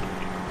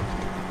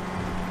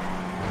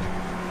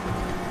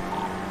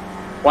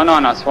 One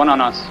on us. You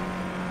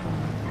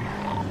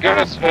got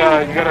a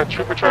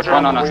supercharger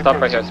One on the us. way Stop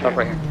from right here.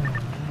 68.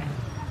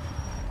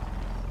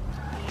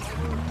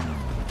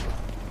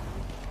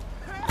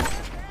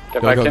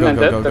 Get Go, back go, in go, and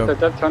go, dip,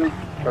 go. dip, Tony.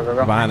 Go. They're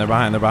behind.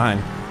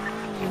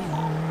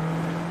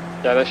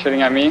 Yeah, they're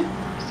shooting at me.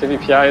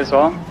 CVPI as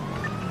well.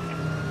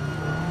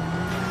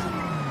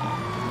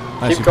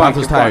 Nice, Keep you going, popped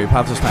his keep tire. going. You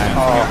popped his tire.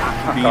 Oh,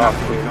 fuck off,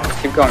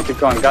 dude. Keep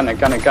going. Gun it.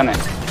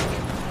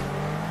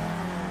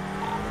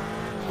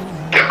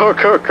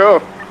 Go.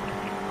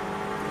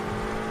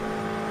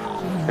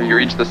 Have you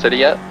reached the city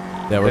yet?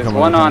 Yeah, we're There's coming.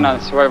 one we're on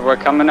coming. us. We're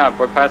coming up.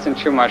 We're passing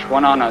too much.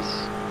 One on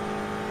us.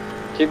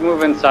 Keep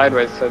moving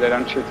sideways so they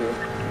don't shoot you.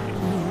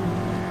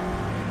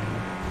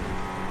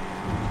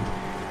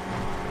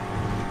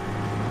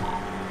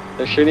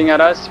 They're shooting at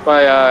us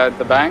by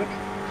the bank.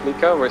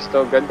 Lika, we're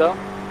still good though.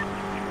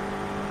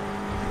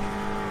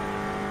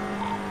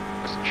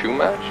 It's Chew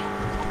Match?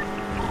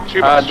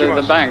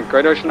 The bank,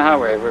 Great Ocean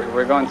Highway.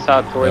 We're going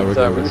south towards. we're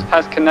good, we just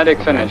passed Kinetic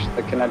Finish.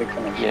 The Kinetic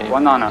Finish. Yeah.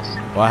 One on us.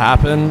 What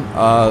happened?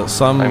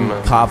 Some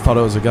cop thought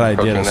it was a good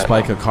idea to approaching that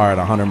spike now. a car at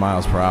 100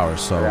 miles per hour,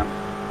 so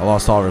I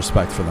lost all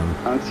respect for them.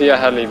 I don't see a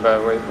heli,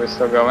 but we're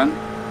still going.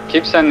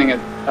 Keep sending it,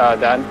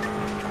 Dad.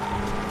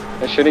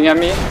 They're shooting at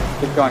me.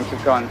 Keep going,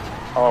 keep going.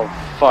 Oh,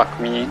 fuck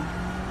me.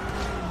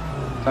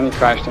 Tony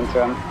crashed into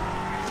him.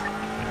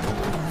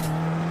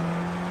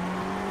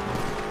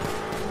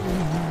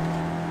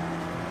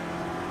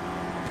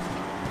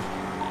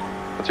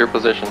 What's your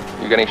position?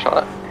 You getting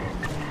shot?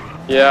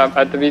 Yeah,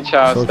 at the beach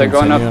house. Still They're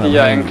going up continuing, the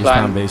I'm heading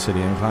eastbound incline. Bay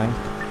City incline.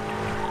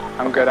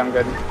 I'm good, I'm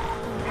good.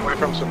 Away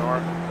from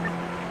Sonora.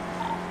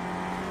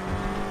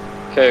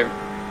 Okay.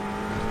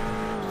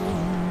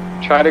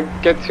 Try to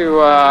get to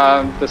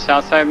the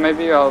south side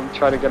maybe. I'll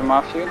try to get him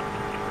off you.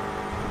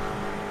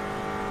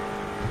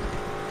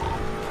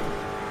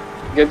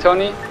 Good,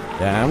 Tony?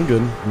 Yeah, I'm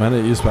good. I'm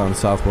headed eastbound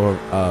South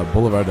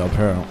Boulevard Del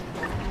Perro.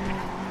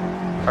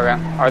 Okay.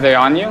 Are they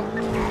on you?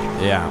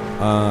 Yeah,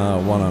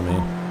 one on me.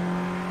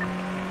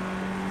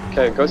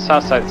 Okay, go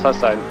south side, south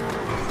side.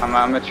 I'm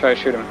gonna try to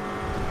shoot him.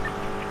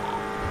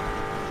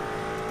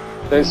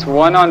 There's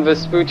one on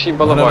Vespucci I'm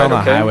Boulevard, headed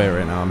on the okay? highway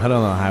right now. I'm headed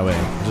on the highway.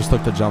 I just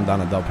took the jump down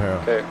to Del Perro.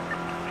 Okay.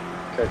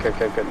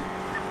 Okay, good.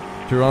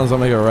 2 runs, I'll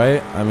make it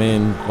right. I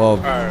mean, well,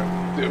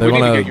 We they need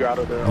want to to, get you out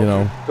of there. you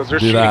know, 'Cause they're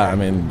do shooting that. at I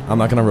mean, I'm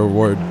not going to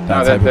reward that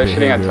No, type they're of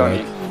shooting at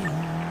behavior. Tony.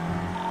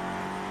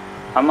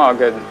 I'm all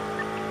good.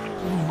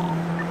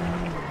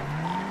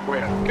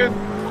 Wait, good.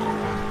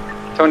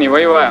 Tony,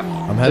 where you at?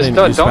 I'm heading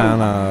Just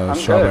eastbound I'm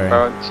Strawberry. good,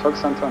 bro. Just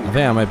focus on Tony. I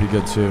think I might be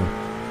good too.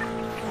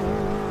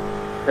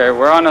 Okay,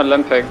 we're on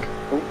Olympic.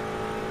 Ooh.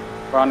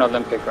 We're on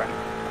Olympic right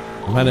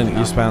now. I'm heading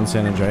eastbound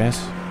San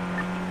Andreas.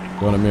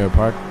 Going to Mirror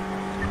Park.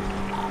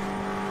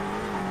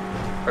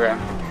 Okay.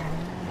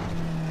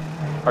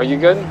 Are you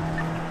good?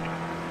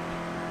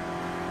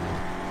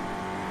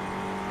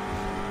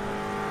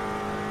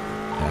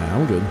 Yeah,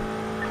 I'm good.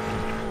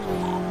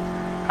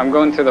 I'm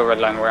going to the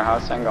Redline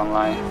warehouse, I ain't gonna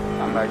lie.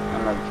 I'm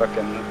gonna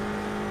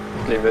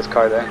fucking leave this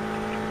car there.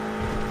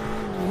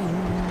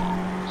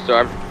 So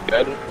I'm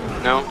good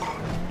now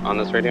on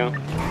this radio.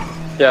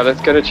 Yeah,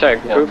 let's get a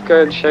check. Yeah. Proof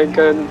good, shake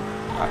good.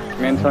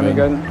 Me and Tony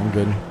good. I'm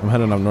good. I'm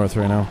heading up north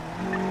right now.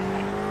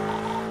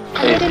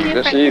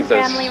 Jesus.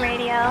 Family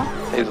radio.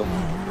 Hazel.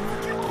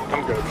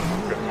 I'm good.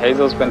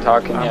 Hazel's been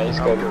talking, yeah, he's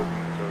I'm good. good.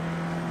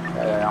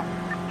 Yeah.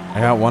 I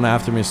got one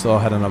after me still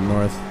heading up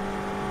north.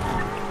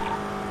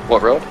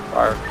 What road?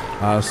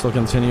 Still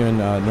continuing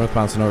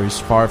northbound Sonora. He's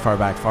far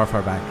back.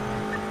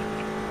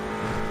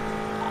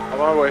 I'm on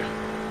my way.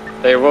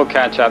 They will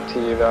catch up to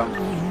you though.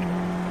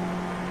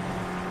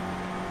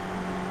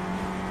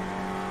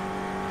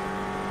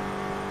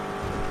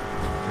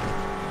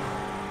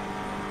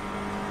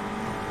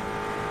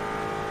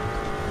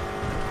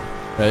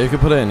 Yeah, you can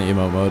put it in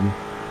emote mode.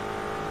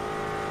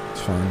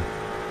 It's fine.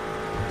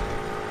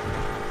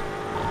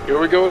 Here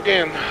we go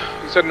again.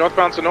 You said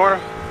northbound Sonora?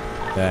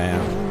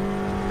 Yeah.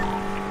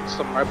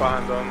 Something right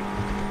behind them.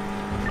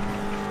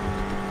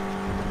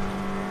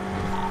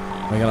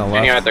 We're gonna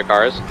Standing out left. their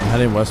cars. I'm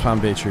heading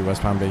westbound Bay Tree.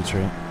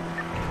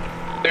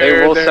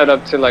 They will set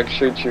up to like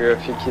shoot you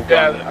if you keep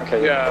going.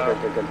 Okay, yeah.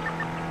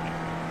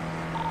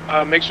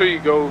 good. Make sure you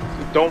go.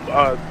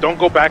 Don't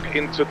go back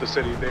into the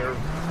city. There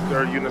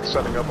are units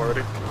setting up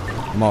already.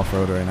 I'm off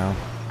road right now.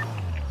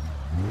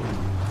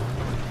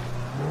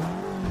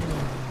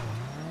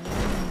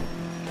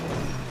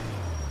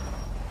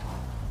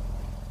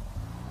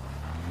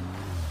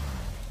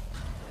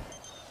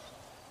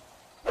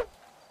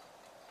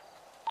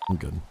 I'm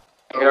good.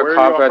 You got a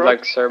cop at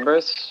like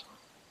Cerberus.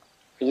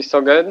 Are you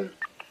still good?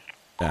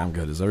 Yeah, I'm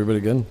good. Is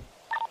everybody good?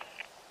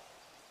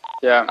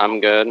 Yeah. I'm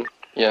good.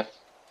 Yeah.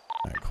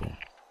 Alright, cool.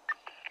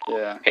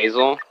 Yeah.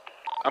 Hazel.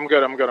 I'm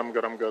good. I'm good.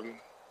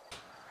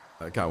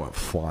 That guy went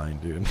flying,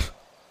 dude.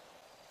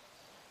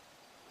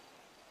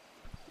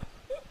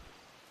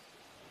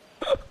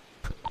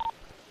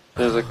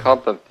 There's a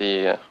cop at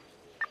the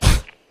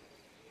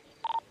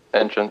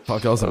entrance.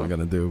 Fuck else am I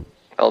gonna do?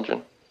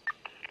 Elgin.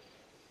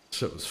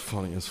 Shit was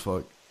funny as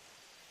fuck.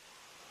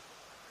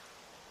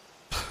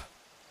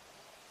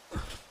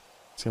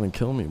 It's gonna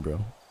kill me, bro.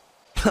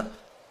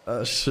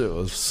 That shit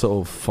was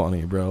so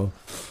funny, bro.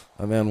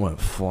 That man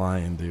went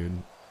flying,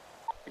 dude.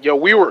 Yo,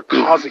 we were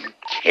causing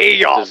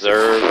chaos.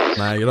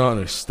 Nah, you don't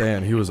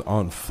understand. He was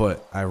on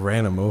foot. I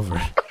ran him over.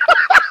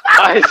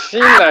 I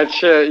seen that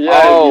shit.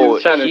 Yeah. Oh,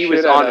 he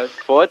was on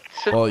foot.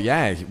 Well,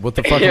 yeah. What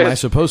the fuck am I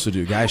supposed to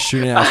do? Guys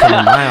shooting at us from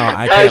a mile.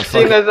 I can't I've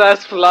seen fucking... his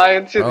ass fly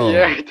into Oh, the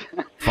air.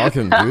 Fuck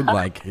him, dude.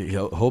 Like,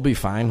 he'll be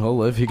fine. He'll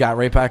live. He got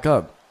right back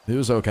up. He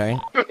was okay.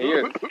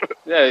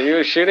 He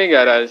was shooting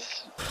at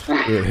us.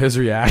 Dude, his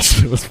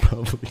reaction was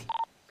probably...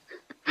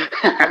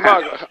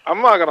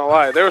 I'm not gonna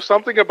lie. There was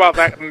something about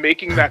that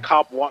making that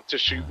cop want to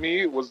shoot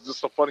me was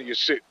just the funniest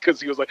shit.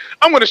 Because he was like,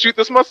 "I'm gonna shoot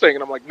this Mustang,"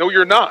 and I'm like, "No,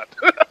 you're not."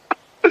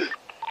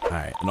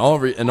 right.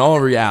 In all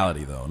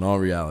reality, though,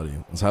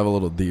 let's have a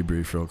little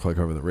debrief real quick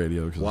over the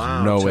radio because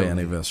there's no way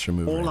any of us should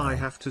move. All I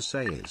have to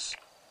say is,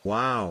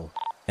 wow.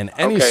 In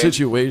any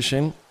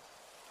situation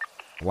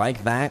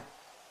like that,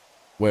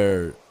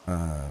 where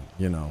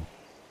you know,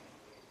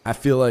 I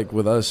feel like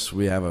with us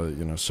we have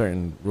a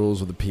certain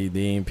rules with the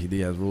PD, and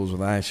PD has rules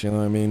with us. You know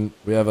what I mean?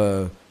 We have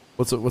a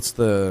what's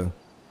the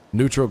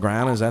neutral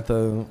ground? Is that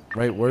the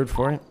right word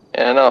for it?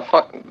 Yeah, no,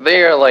 fuck.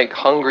 They are like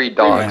hungry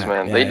dogs,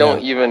 man. They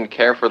don't even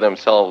care for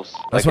themselves.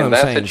 That's like what in I'm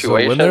that saying.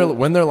 situation. So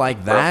when they're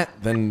like that,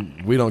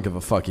 then we don't give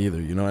a fuck either.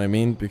 You know what I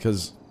mean?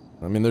 Because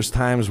I mean, there's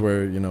times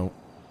where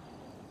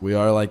we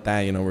are like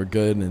that. We're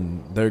good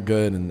and they're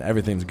good and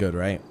everything's good,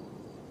 right?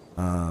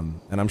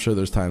 And I'm sure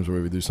there's times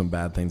where we do some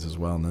bad things as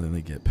well, and then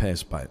they get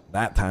pissed. But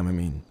that time, I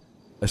mean,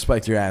 I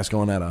spiked your ass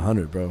going at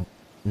 100, bro.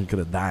 You could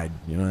have died.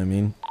 You know what I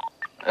mean?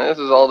 And this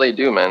is all they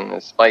do, man.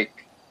 Is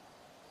spike.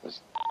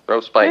 Just throw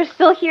spikes. They're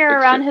still here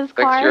around his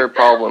car. Fix your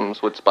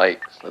problems with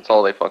spikes. That's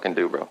all they fucking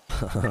do, bro.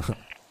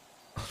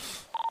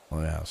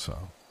 Well, yeah. So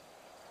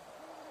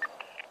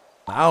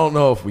I don't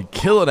know if we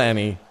killed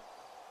any,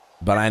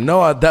 but I know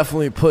I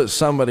definitely put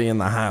somebody in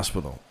the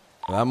hospital.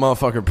 That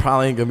motherfucker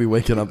probably ain't gonna be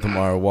waking up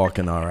tomorrow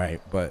walking all right,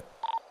 but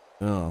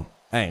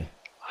hey.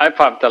 I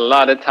popped a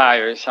lot of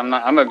tires. I'm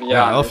gonna be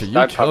honest. Alpha,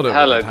 I popped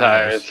hella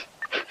tires.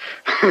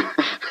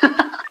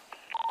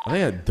 I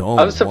think I don't.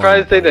 I'm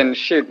surprised they didn't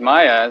shoot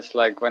my ass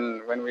like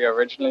when we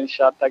originally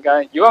shot that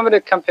guy. You want me to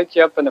come pick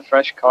you up in a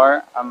fresh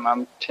car?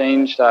 I'm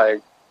changed.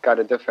 I got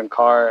a different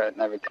car and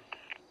everything.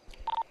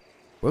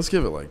 Let's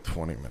give it like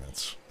 20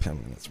 minutes,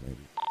 10 minutes maybe.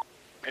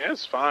 Yeah,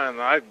 it's fine.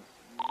 I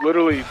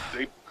literally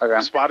they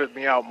spotted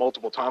me out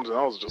multiple times, and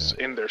I was just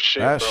in their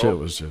shit. That bro. shit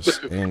was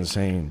just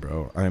insane,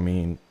 bro. I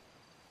mean,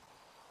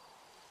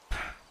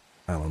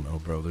 I don't know,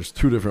 bro. There's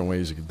two different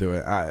ways you could do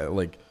it.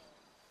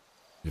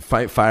 You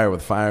fight fire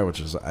with fire, which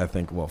is, I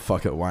think, well,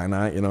 fuck it, why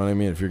not? You know what I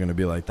mean? If you're going to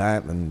be like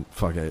that, then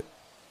fuck it.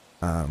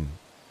 Or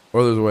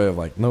there's a way of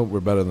like, nope,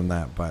 we're better than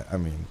that. But, I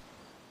mean,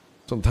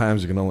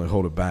 sometimes you can only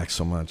hold it back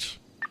so much.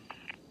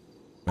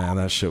 Man,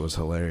 that shit was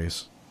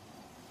hilarious.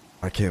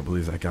 I can't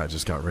believe that guy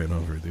just got ran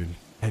over, dude.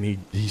 And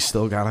he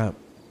still got up.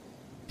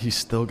 He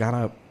still got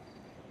up.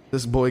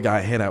 This boy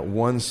got hit at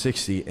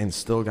 160 and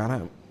still got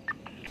up.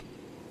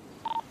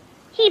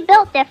 He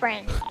built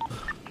different.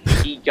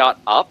 He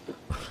got up?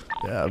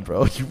 Yeah,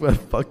 bro, you went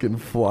fucking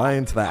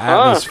flying to the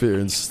atmosphere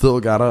and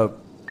still got up.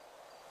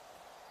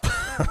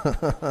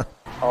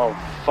 Oh,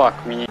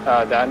 fuck me.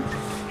 Dad.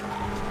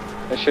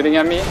 They're shooting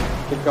at me?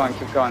 Keep going,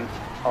 keep going.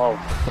 Oh,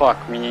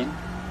 fuck me.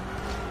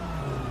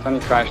 Tony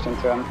crashed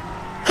into him.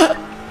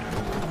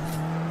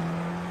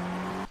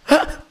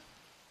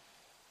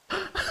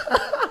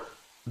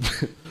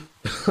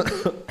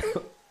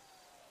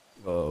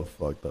 Oh,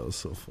 fuck, that was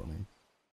so funny.